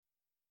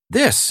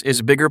This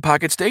is Bigger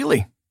Pockets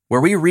Daily, where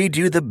we read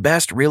you the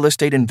best real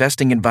estate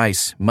investing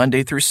advice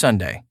Monday through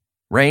Sunday,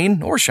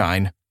 rain or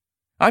shine.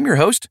 I'm your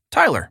host,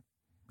 Tyler.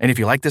 And if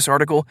you like this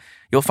article,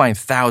 you'll find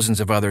thousands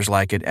of others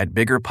like it at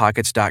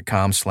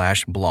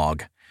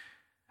biggerpockets.com/blog.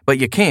 But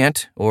you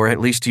can't, or at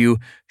least you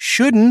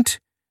shouldn't,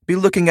 be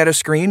looking at a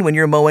screen when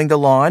you're mowing the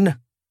lawn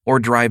or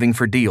driving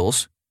for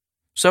deals.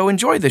 So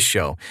enjoy this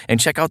show and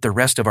check out the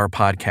rest of our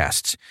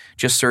podcasts.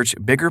 Just search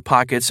Bigger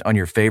Pockets on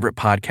your favorite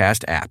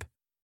podcast app.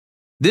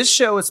 This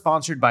show is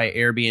sponsored by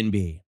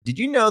Airbnb. Did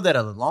you know that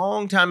a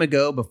long time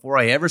ago, before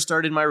I ever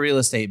started my real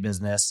estate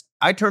business,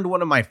 I turned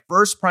one of my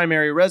first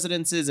primary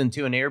residences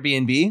into an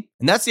Airbnb?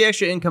 And that's the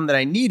extra income that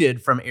I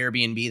needed from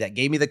Airbnb that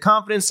gave me the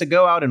confidence to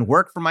go out and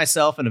work for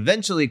myself and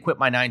eventually quit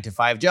my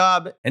 9-to-5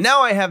 job. And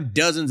now I have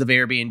dozens of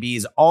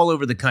Airbnbs all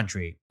over the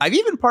country. I've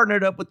even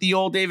partnered up with the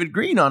old David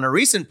Green on a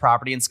recent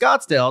property in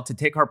Scottsdale to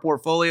take our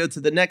portfolio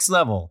to the next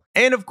level.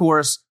 And of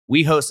course,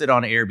 we host it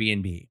on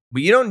Airbnb.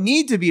 But you don't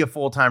need to be a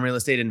full-time real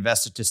estate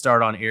investor to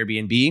start on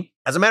Airbnb.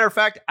 As a matter of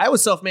fact, I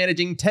was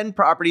self-managing 10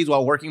 properties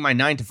while working my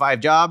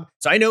 9-to-5 job,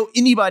 so I know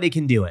anybody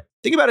can do it.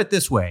 Think about it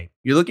this way.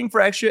 You're looking for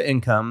extra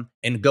income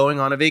and going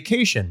on a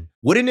vacation.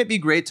 Wouldn't it be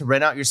great to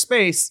rent out your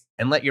space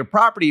and let your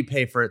property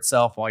pay for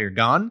itself while you're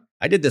gone?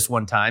 I did this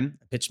one time.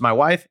 I pitched my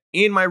wife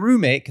and my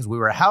roommate, because we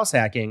were house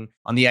hacking,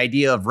 on the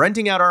idea of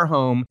renting out our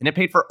home, and it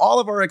paid for all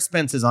of our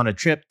expenses on a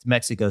trip to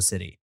Mexico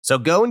City. So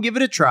go and give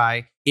it a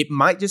try. It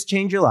might just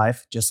change your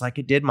life, just like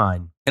it did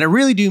mine. And I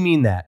really do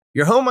mean that.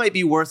 Your home might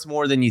be worth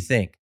more than you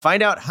think.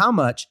 Find out how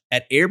much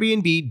at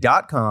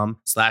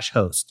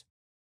airbnb.com/host.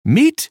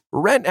 Meet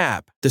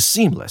RentApp, the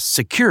seamless,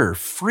 secure,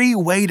 free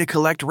way to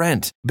collect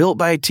rent. Built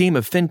by a team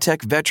of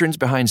fintech veterans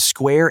behind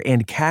Square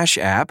and Cash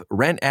App,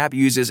 RentApp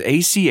uses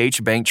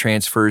ACH bank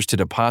transfers to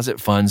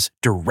deposit funds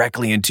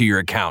directly into your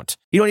account.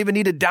 You don't even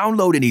need to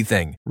download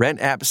anything.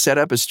 RentApp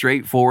setup is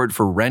straightforward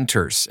for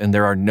renters, and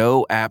there are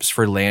no apps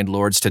for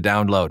landlords to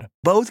download.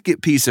 Both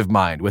get peace of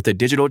mind with a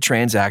digital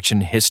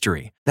transaction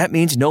history. That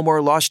means no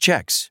more lost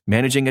checks,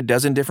 managing a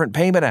dozen different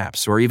payment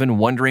apps, or even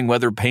wondering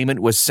whether payment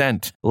was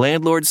sent.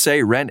 Landlords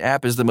say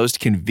RentApp is the most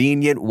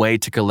convenient way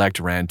to collect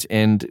rent,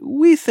 and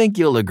we think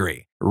you'll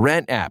agree.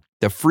 RentApp,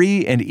 the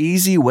free and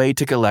easy way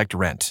to collect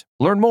rent.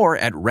 Learn more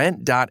at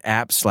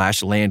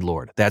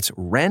rent.app/landlord. That's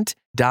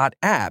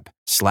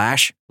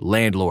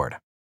rent.app/landlord.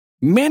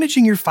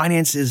 Managing your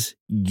finances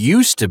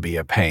used to be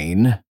a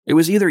pain. It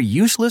was either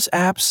useless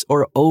apps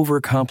or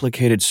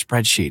overcomplicated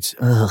spreadsheets.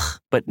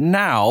 But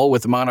now,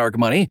 with Monarch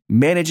Money,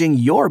 managing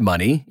your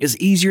money is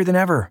easier than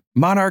ever.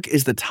 Monarch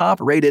is the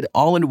top-rated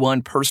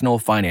all-in-one personal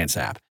finance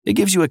app. It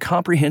gives you a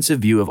comprehensive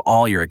view of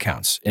all your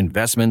accounts,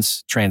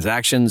 investments,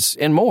 transactions,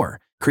 and more.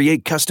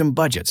 Create custom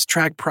budgets,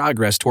 track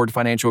progress toward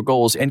financial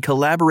goals, and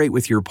collaborate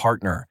with your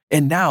partner.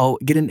 And now,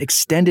 get an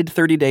extended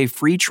 30-day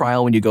free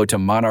trial when you go to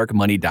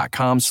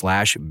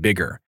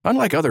monarchmoney.com/bigger.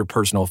 Unlike other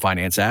personal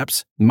finance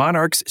apps,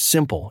 Monarch's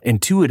simple,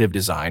 intuitive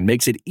design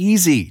makes it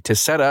easy to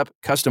set up,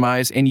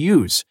 customize, and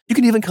use. You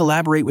can even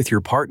collaborate with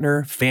your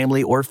partner,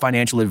 family, or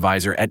financial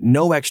advisor at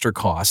no extra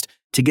cost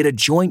to get a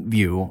joint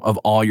view of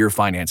all your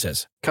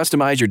finances.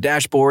 Customize your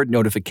dashboard,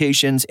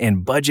 notifications,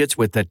 and budgets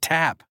with a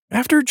tap.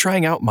 After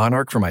trying out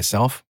Monarch for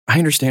myself, I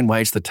understand why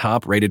it's the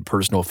top-rated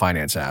personal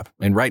finance app.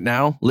 And right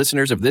now,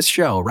 listeners of this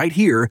show right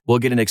here will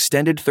get an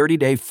extended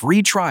 30-day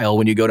free trial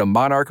when you go to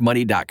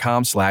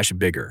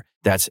monarchmoney.com/bigger.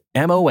 That's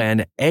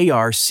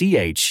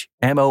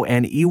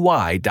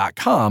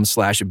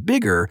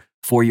monarchmoney.com/bigger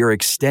for your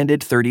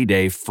extended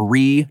 30-day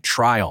free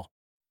trial.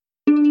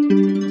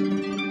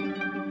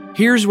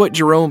 Here's what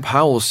Jerome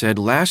Powell said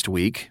last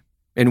week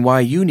and why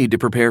you need to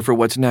prepare for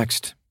what's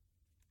next.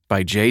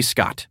 By Jay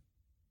Scott.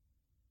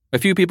 A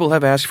few people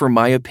have asked for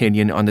my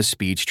opinion on the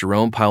speech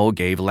Jerome Powell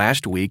gave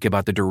last week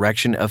about the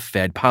direction of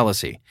Fed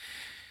policy.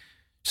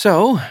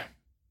 So,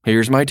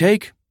 here's my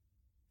take.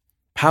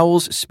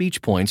 Powell's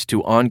speech points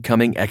to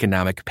oncoming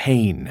economic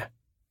pain.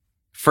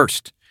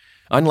 First,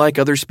 unlike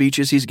other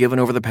speeches he's given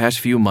over the past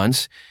few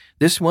months,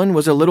 this one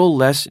was a little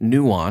less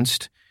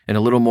nuanced and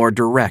a little more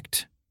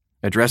direct,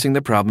 addressing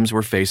the problems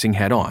we're facing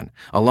head-on,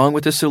 along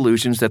with the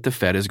solutions that the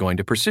Fed is going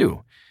to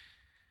pursue.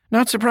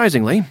 Not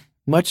surprisingly,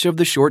 much of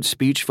the short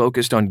speech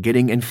focused on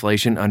getting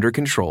inflation under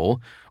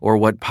control, or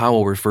what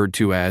Powell referred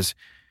to as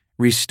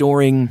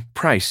restoring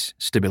price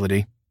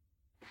stability.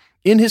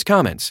 In his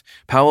comments,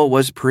 Powell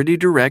was pretty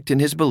direct in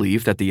his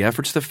belief that the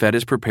efforts the Fed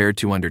is prepared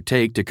to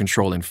undertake to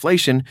control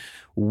inflation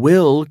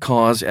will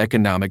cause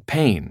economic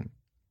pain.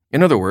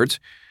 In other words,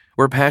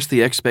 we're past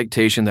the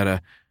expectation that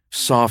a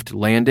soft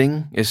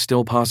landing is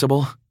still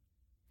possible.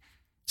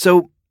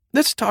 So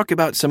let's talk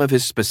about some of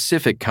his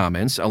specific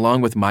comments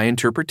along with my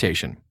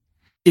interpretation.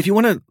 If you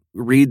want to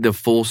read the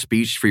full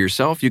speech for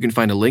yourself, you can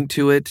find a link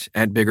to it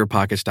at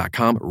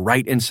biggerpockets.com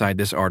right inside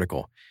this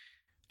article.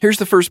 Here's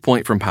the first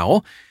point from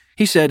Powell.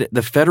 He said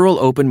the Federal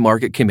Open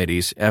Market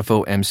Committee's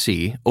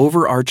FOMC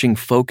overarching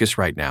focus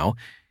right now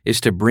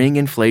is to bring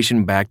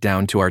inflation back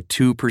down to our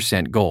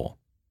 2% goal.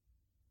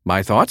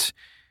 My thoughts?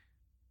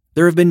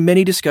 There have been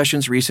many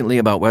discussions recently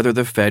about whether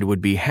the Fed would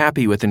be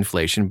happy with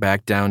inflation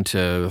back down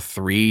to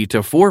 3 to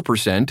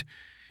 4%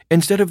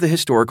 instead of the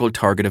historical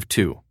target of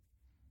 2%.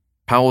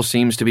 Powell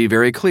seems to be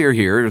very clear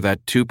here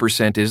that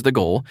 2% is the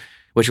goal,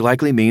 which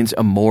likely means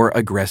a more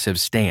aggressive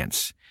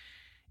stance.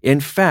 In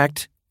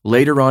fact,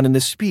 later on in the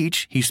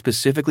speech, he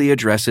specifically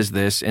addresses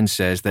this and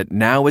says that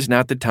now is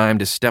not the time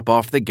to step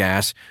off the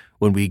gas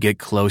when we get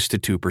close to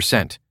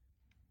 2%.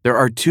 There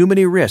are too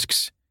many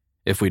risks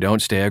if we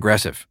don't stay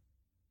aggressive.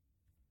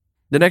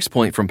 The next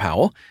point from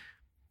Powell: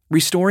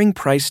 restoring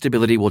price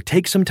stability will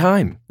take some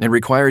time and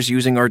requires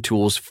using our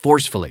tools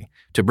forcefully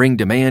to bring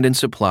demand and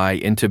supply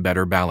into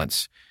better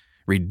balance.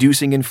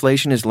 Reducing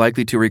inflation is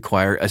likely to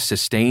require a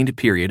sustained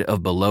period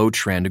of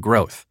below-trend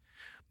growth.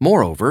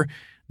 Moreover,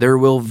 there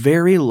will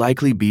very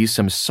likely be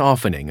some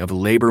softening of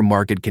labor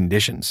market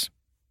conditions.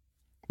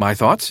 My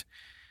thoughts?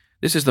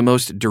 This is the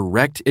most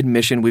direct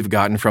admission we've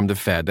gotten from the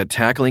Fed that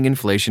tackling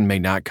inflation may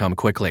not come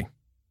quickly.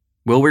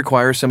 Will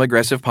require some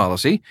aggressive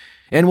policy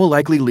and will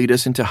likely lead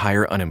us into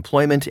higher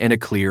unemployment and a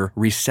clear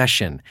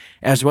recession,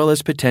 as well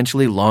as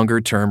potentially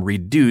longer-term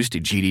reduced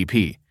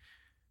GDP.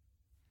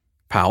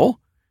 Powell?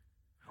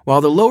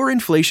 While the lower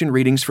inflation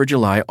readings for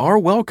July are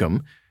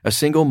welcome, a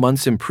single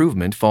month's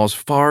improvement falls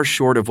far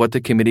short of what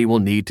the committee will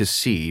need to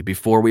see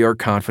before we are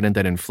confident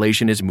that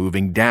inflation is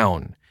moving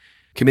down.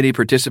 Committee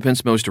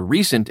participants' most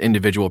recent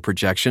individual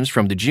projections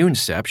from the June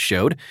SEP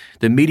showed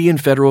the median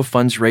federal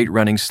funds rate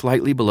running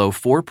slightly below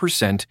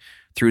 4%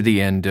 through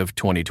the end of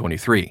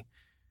 2023.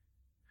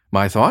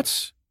 My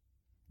thoughts?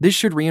 This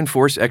should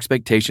reinforce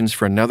expectations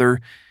for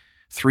another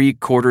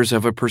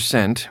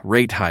 0.75%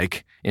 rate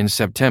hike in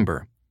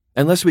September,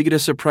 unless we get a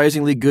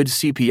surprisingly good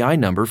CPI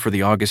number for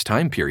the August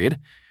time period.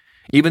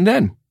 Even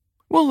then,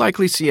 we'll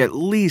likely see at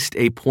least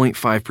a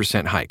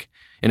 0.5% hike,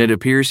 and it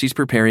appears he's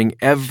preparing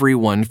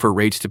everyone for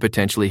rates to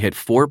potentially hit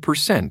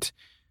 4%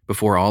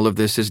 before all of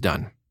this is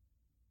done.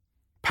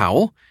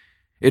 Powell?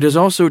 It is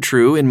also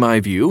true, in my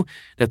view,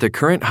 that the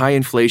current high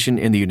inflation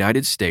in the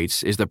United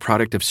States is the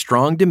product of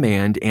strong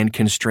demand and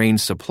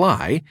constrained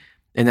supply,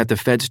 and that the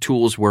Fed's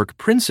tools work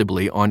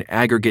principally on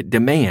aggregate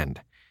demand.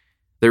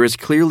 There is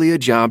clearly a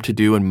job to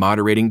do in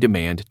moderating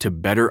demand to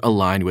better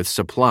align with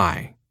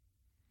supply.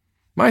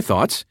 My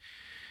thoughts?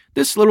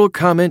 This little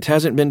comment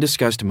hasn't been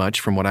discussed much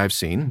from what I've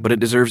seen, but it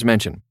deserves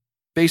mention.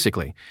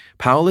 Basically,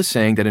 Powell is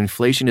saying that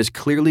inflation is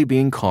clearly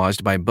being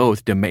caused by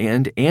both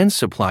demand and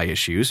supply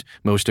issues,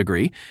 most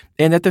agree,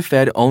 and that the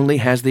Fed only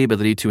has the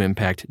ability to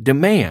impact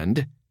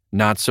demand,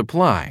 not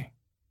supply.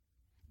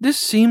 This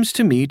seems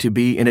to me to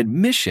be an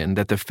admission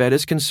that the Fed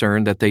is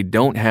concerned that they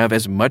don't have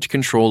as much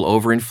control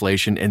over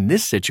inflation in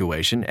this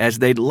situation as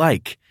they'd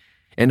like,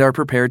 and are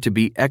prepared to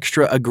be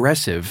extra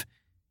aggressive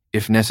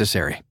if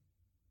necessary.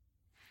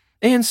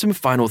 And some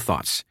final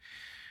thoughts.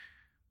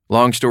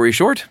 Long story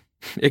short,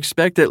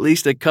 expect at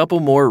least a couple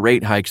more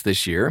rate hikes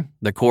this year,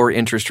 the core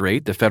interest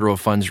rate, the federal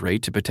funds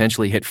rate, to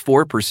potentially hit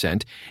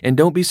 4%, and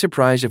don't be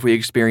surprised if we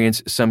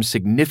experience some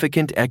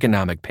significant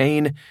economic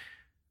pain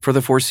for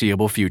the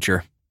foreseeable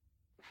future.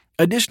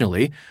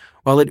 Additionally,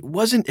 while it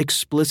wasn't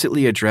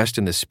explicitly addressed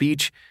in the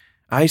speech,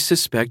 I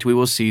suspect we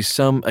will see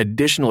some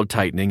additional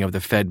tightening of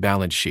the Fed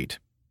balance sheet.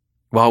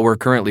 While we're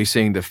currently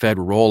seeing the Fed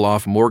roll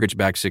off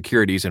mortgage-backed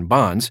securities and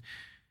bonds,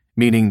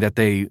 meaning that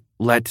they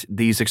let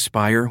these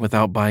expire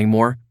without buying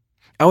more,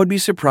 I would be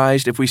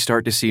surprised if we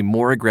start to see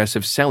more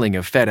aggressive selling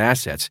of Fed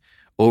assets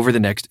over the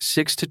next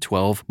 6 to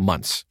 12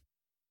 months.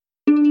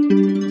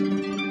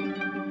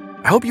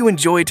 I hope you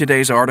enjoyed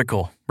today's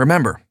article.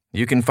 Remember,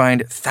 you can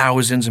find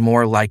thousands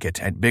more like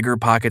it at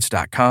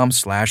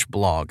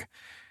biggerpockets.com/blog.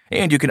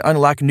 And you can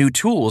unlock new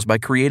tools by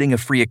creating a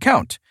free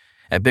account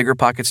at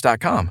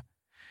biggerpockets.com.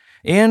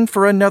 And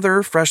for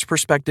another fresh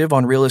perspective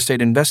on real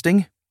estate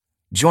investing,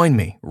 join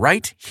me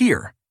right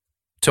here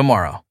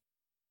tomorrow.